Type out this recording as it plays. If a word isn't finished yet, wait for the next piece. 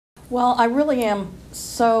Well, I really am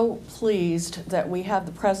so pleased that we have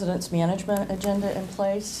the President's management agenda in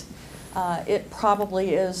place. It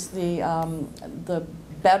probably is the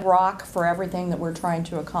bedrock for everything that we're trying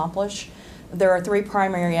to accomplish. There are three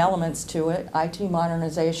primary elements to it: IT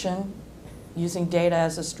modernization, using data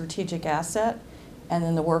as a strategic asset, and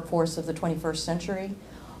then the workforce of the 21st century.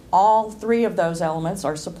 All three of those elements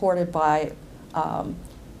are supported by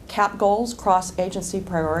CAP goals, cross-agency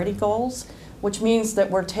priority goals, which means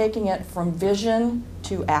that we're taking it from vision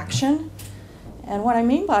to action. And what I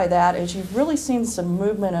mean by that is you've really seen some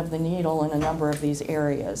movement of the needle in a number of these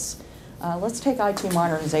areas. Let's take IT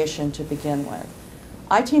modernization to begin with.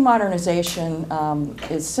 IT modernization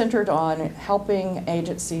is centered on helping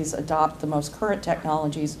agencies adopt the most current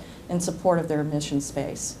technologies in support of their mission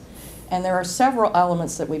space. And there are several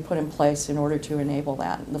elements that we put in place in order to enable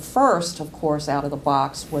that. The first, of course, out of the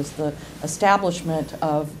box was the establishment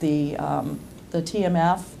of the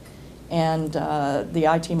TMF and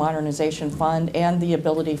the IT Modernization Fund, and the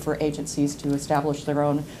ability for agencies to establish their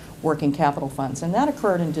own working capital funds. And that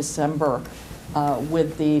occurred in December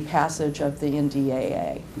with the passage of the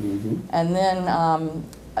NDAA. Mm-hmm. And then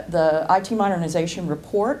the IT Modernization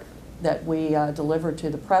Report that we delivered to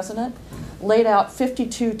the President laid out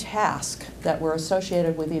 52 tasks that were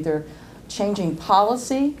associated with either changing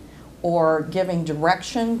policy or giving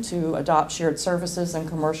direction to adopt shared services and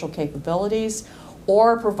commercial capabilities,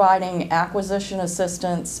 or providing acquisition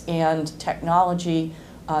assistance and technology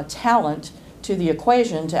talent to the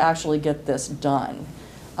equation to actually get this done.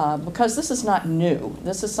 Because this is not new.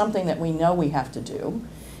 This is something that we know we have to do,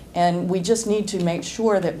 and we just need to make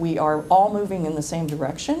sure that we are all moving in the same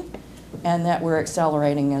direction and that we're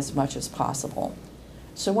accelerating as much as possible.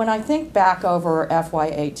 So when I think back over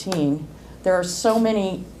FY18, there are so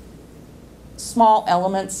many small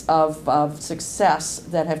elements of success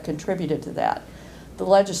that have contributed to that. The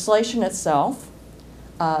legislation itself,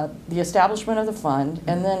 the establishment of the fund,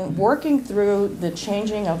 and then working through the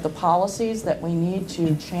changing of the policies that we need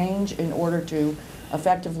to change in order to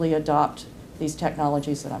effectively adopt these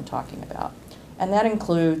technologies that I'm talking about. And that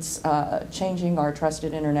includes changing our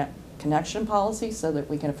trusted internet connection policy so that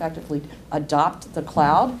we can effectively adopt the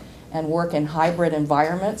cloud and work in hybrid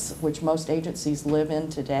environments, which most agencies live in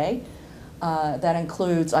today. That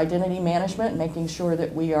includes identity management, making sure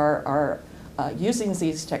that we are using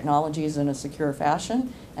these technologies in a secure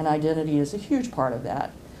fashion, and identity is a huge part of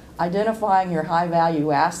that. Identifying your high-value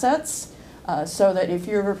assets so that if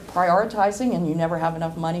you're prioritizing and you never have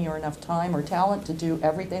enough money or enough time or talent to do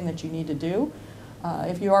everything that you need to do,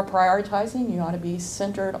 if you are prioritizing, you ought to be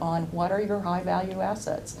centered on what are your high-value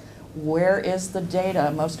assets. Where is the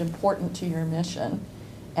data most important to your mission?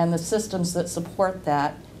 And the systems that support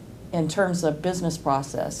that in terms of business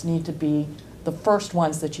process need to be the first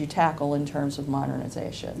ones that you tackle in terms of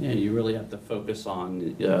modernization. Yeah, you really have to focus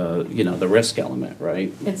on, the risk element,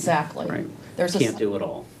 right? Exactly. Right. Can't do it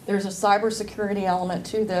all. There's a cybersecurity element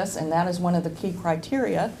to this, and that is one of the key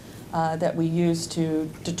criteria that we use to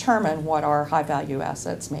determine what our high-value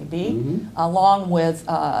assets may be, mm-hmm. along with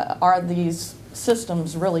are these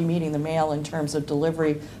systems really meeting the mail in terms of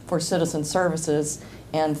delivery for citizen services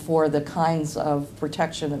and for the kinds of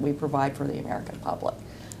protection that we provide for the American public.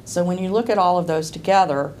 So when you look at all of those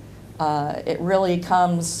together, it really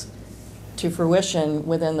comes to fruition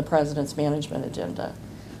within the President's management agenda.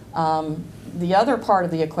 The other part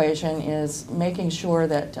of the equation is making sure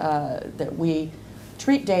that, that we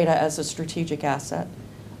treat data as a strategic asset,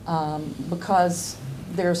 because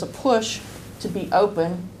there's a push to be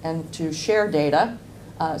open and to share data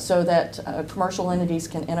so that commercial entities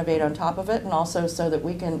can innovate on top of it, and also so that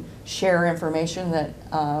we can share information that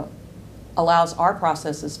allows our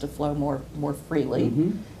processes to flow more freely.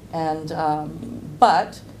 Mm-hmm. And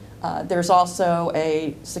but there's also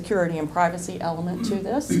a security and privacy element to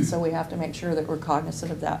this, so we have to make sure that we're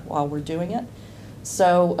cognizant of that while we're doing it.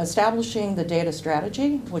 So establishing the data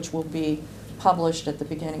strategy, which will be published at the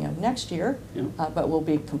beginning of next year, yeah. But will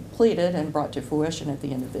be completed and brought to fruition at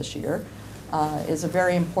the end of this year, is a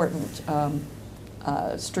very important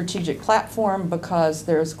strategic platform, because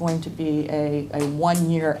there's going to be a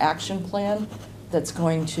one-year action plan that's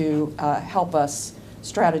going to help us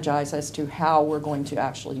strategize as to how we're going to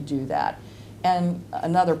actually do that. And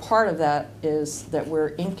another part of that is that we're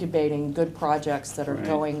incubating good projects that are right.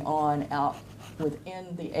 going on out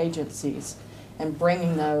within the agencies and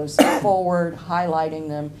bringing those forward, highlighting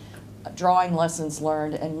them, drawing lessons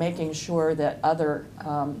learned, and making sure that other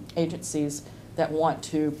agencies that want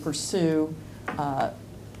to pursue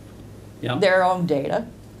their own data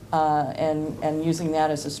and using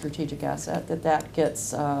that as a strategic asset, that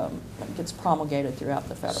gets promulgated throughout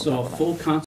the federal government. So a full